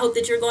that. And I hope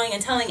that you're going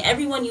and telling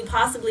everyone you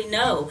possibly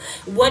know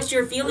what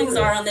your feelings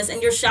are on this,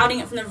 and you're shouting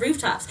it from the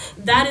rooftops.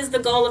 That is the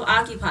goal of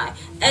Occupy.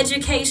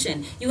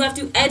 Education. You have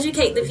to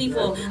educate the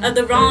people of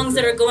the wrongs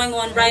that are going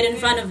on right in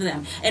front of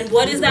them. And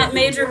what is that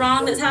major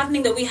wrong that's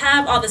happening? That we have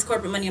all this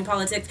corporate money in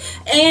politics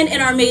and in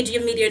our major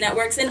media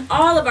networks and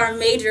all of our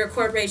major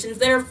corporations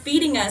that are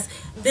feeding us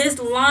this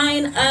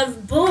line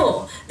of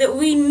bull, that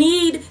we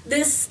need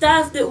this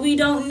stuff that we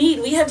don't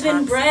need. We have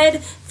been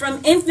bred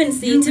from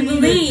infancy to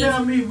believe. You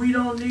tell me we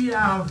don't need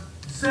our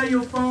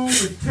cellular phone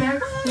with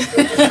text?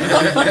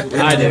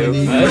 I do.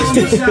 We don't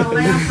need our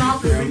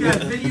laptop that we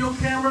got video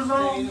cameras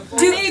on?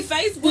 Do you need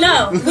Facebook?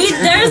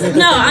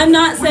 No, I'm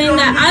not saying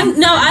that. I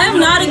am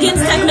not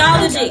against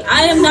technology.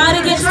 I am not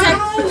against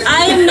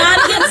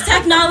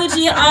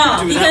technology at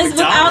all. Because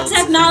without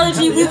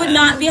technology, we would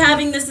not be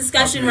having this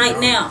discussion right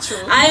now.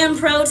 I am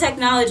pro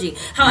technology.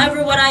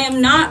 However, what I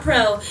am not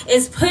pro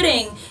is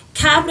putting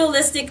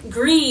capitalistic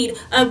greed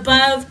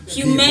above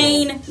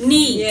humane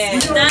need.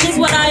 That is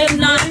what I am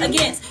not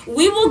against.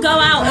 We will go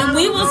out and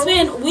we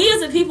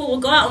as a people will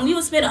go out and we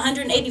will spend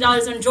 $180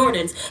 on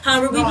Jordans.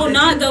 However, we will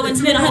not go and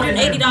spend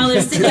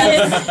 $180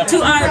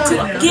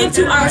 to give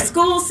to our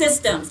school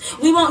systems.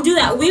 We won't do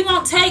that. We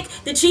won't take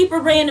the cheaper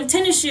brand of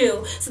tennis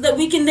shoe so that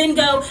we can then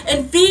go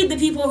and feed the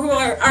people who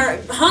are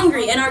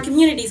hungry in our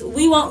communities.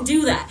 We won't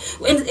do that.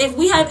 And if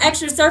we have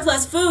extra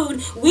surplus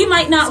food, we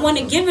might not want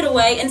to give it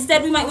away.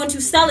 Instead, we might want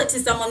to sell it to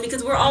someone,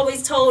 because we're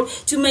always told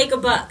to make a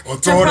buck, or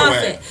to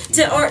profit,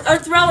 or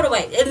throw it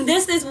away. And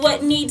this is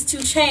what needs to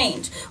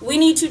change. We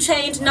need to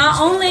change not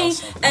only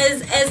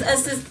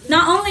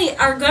not only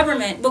our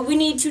government, but we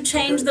need to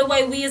change the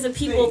way we as a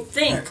people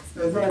think.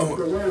 Exactly.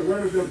 So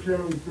where does that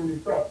change to be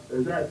stopped?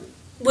 Exactly.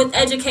 With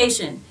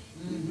education.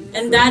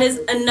 And that is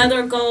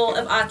another goal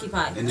of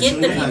Occupy. Get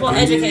the people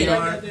educated.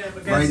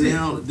 Right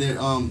now,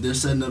 they're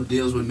setting up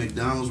deals with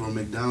McDonald's where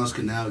McDonald's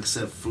can now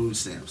accept food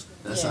stamps.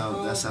 That's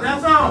how. That's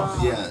all.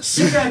 Yes.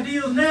 You got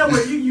deals now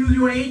where you can use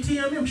your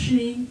ATM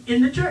machine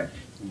in the church.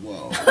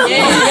 Whoa. Fighting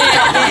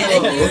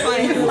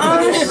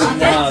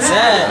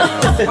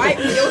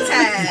your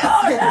tab.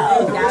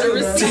 Got a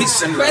receipt.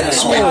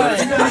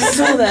 I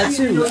saw that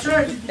too.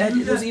 At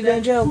those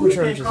evangelical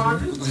churches.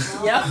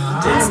 Yep.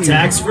 It's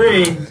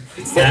tax-free.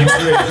 It's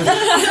tax-free.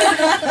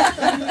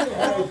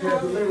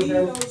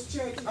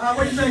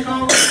 What you say,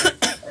 Carl?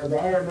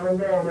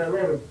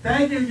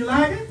 Thank you. You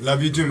like it?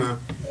 Love you too, man.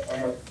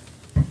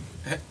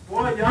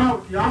 Boy,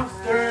 y'all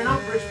stirring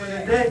up Richmond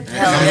today.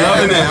 I'm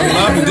loving it. I'm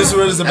loving it. This is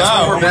what it's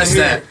about. We're best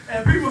at.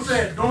 And people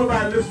said, don't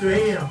nobody listen to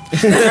him.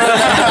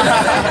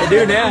 I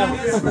do now.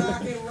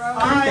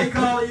 All right,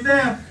 Carl, you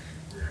there?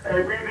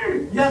 Hey,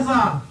 BD. Yes,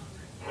 sir.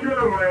 Kill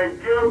him, man.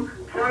 Kill him.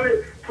 Tell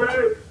it.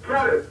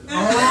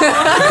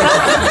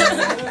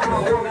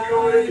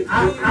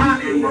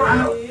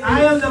 I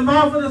am the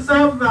mouth of the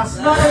South. If I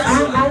smell it,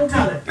 I'm going to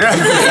tell it.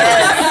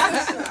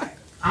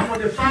 I'm going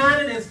to define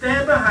it and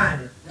stand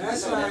behind it.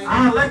 That's right.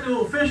 Our elected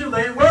officials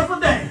ain't worth a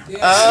damn.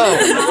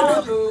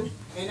 Oh.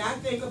 And I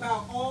think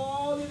about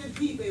all of the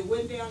people. It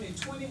went down in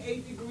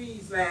 28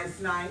 degrees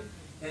last night.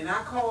 And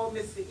I called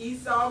Mr.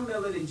 Esau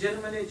Miller, the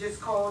gentleman that just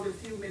called a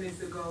few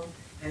minutes ago,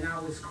 and I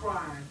was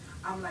crying.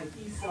 I'm like,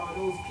 Esau,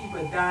 those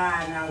people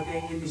dying out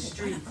there in the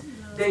streets.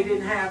 They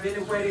didn't have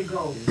anywhere to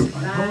go.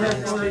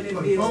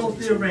 Phone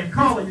still ring.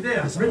 Caller, you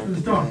there?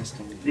 Richmond's talking.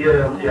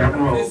 Yeah,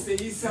 come on. Mr.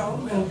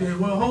 Esau. Okay,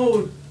 well,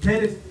 hold.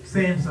 Teddy's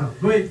saying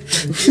something. Go ahead.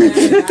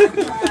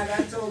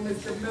 I told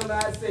Mr. Miller,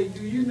 I said,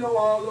 do you know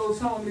all those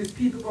homeless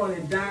people going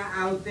to die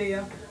out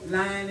there,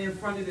 lying in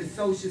front of the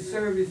social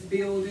service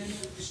building,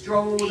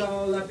 strolled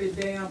all up and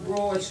down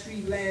Broad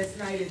Street last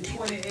night at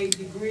 28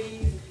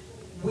 degrees?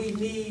 We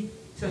need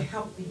to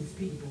help these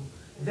people.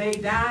 They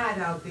died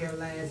out there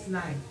last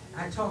night.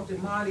 I talked to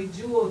Marty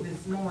Jewell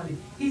this morning.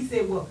 He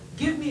said, well,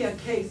 give me a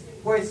case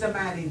where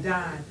somebody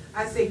died.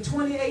 I say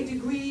 28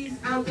 degrees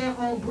out there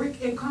on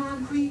brick and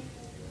concrete.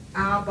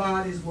 Our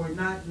bodies were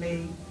not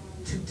made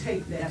to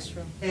take that.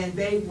 And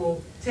they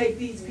will take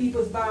these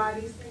people's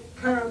bodies,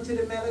 carry them to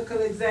the medical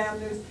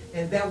examiners,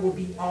 and that will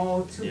be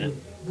all to it.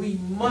 We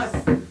must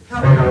help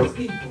those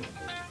people.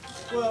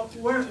 Well,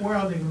 where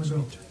are they going to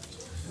go?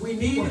 We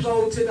need to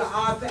go to the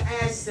Arthur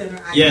Ashe Center.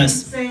 I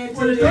Yes. keep saying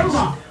to them,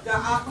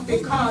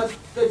 because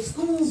the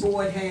school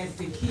board has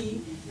the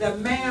key, the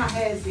mayor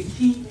has the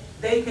key,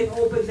 they can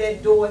open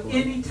that door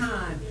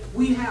anytime.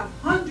 We have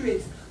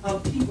hundreds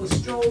of people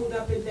strolled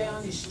up and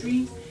down the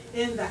streets,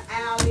 in the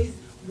alleys.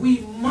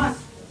 We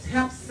must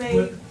help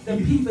save the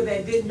people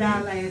that didn't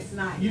die last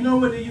night. You know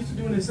what they used to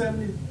do in the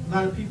 70s? A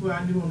lot of people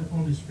I knew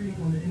on the street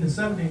in the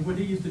 70s, what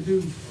they used to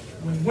do,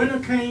 when winter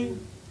came,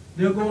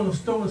 they'll go in the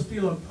store and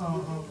steal a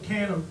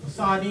can of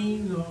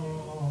sardines or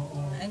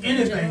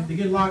anything to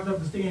get locked up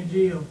and stay in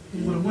jail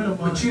for the winter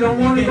months. But you don't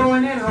want to go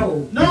in that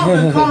hole. No,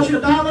 it costs you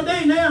 $1 a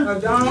day now.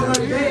 $1 a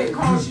day, it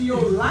costs you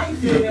your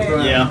life in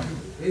there. Yeah.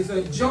 It's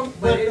a joke,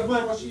 but it'll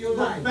cost you your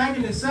life. Back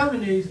in the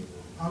 70s,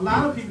 a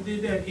lot of people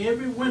did that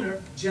every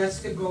winter.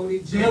 Just to go to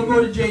jail. They'll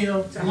go to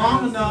jail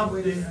long enough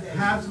to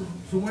have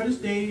somewhere to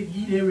stay,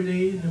 eat every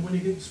day, and then when they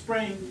get to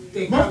spring,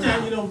 most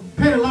times, you know,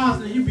 petty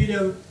loss, and you be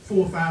there 4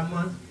 or 5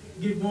 months.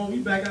 Get going, we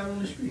back out on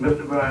the street.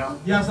 Mr.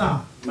 Brown. Yes,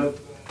 sir.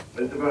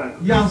 Mr.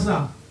 Brown. Yes,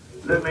 sir.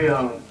 Let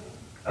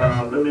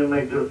me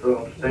make this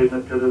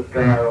statement to this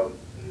guy.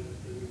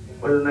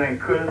 What's his name?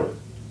 Chris?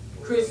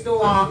 Chris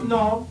Dorsey.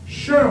 No,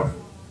 Sheriff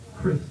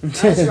Chris.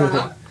 That's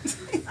right.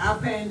 I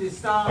painted the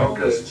star on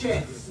his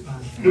chest.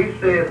 He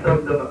said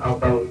something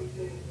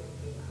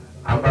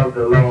about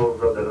the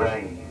laws of the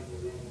land.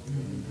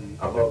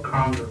 About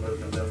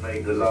congressmen that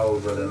made the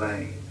laws of the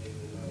land.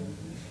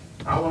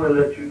 I want to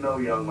let you know,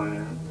 young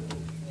man,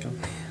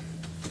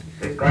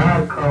 that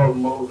God called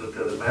Moses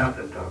to the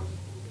mountaintop.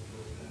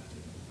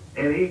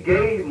 And he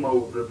gave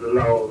Moses the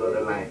laws of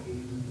the land.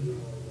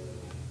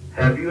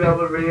 Have you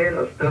ever read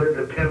or studied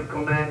the 10th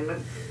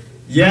commandment?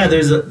 Yeah,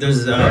 there's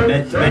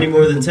many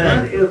more than 10.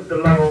 That is the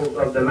laws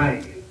of the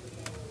land.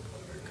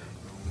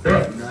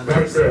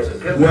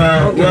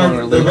 Well,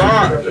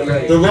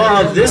 the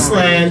law of this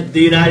land,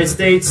 the United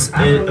States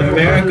of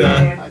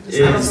America,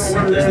 is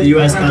the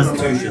U.S.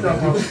 Constitution.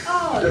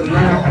 The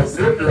law of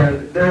this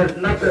land, there's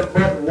nothing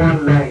but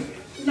one land.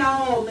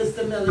 No,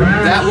 Mr. Miller.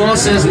 That law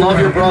says love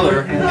your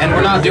brother, and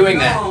we're not doing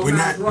that. We're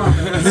not.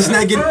 Let's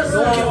not get.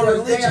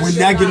 We're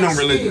not getting on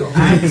religion.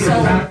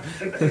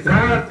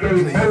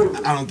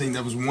 I don't think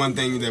that was one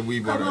thing that we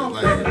brought up.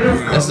 Like, you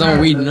know. That's not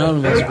we none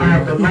of us.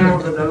 The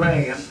laws of the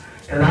land,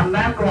 and I'm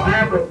not going to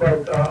argue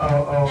about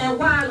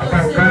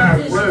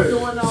God's word.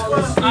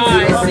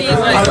 It seems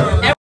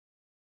like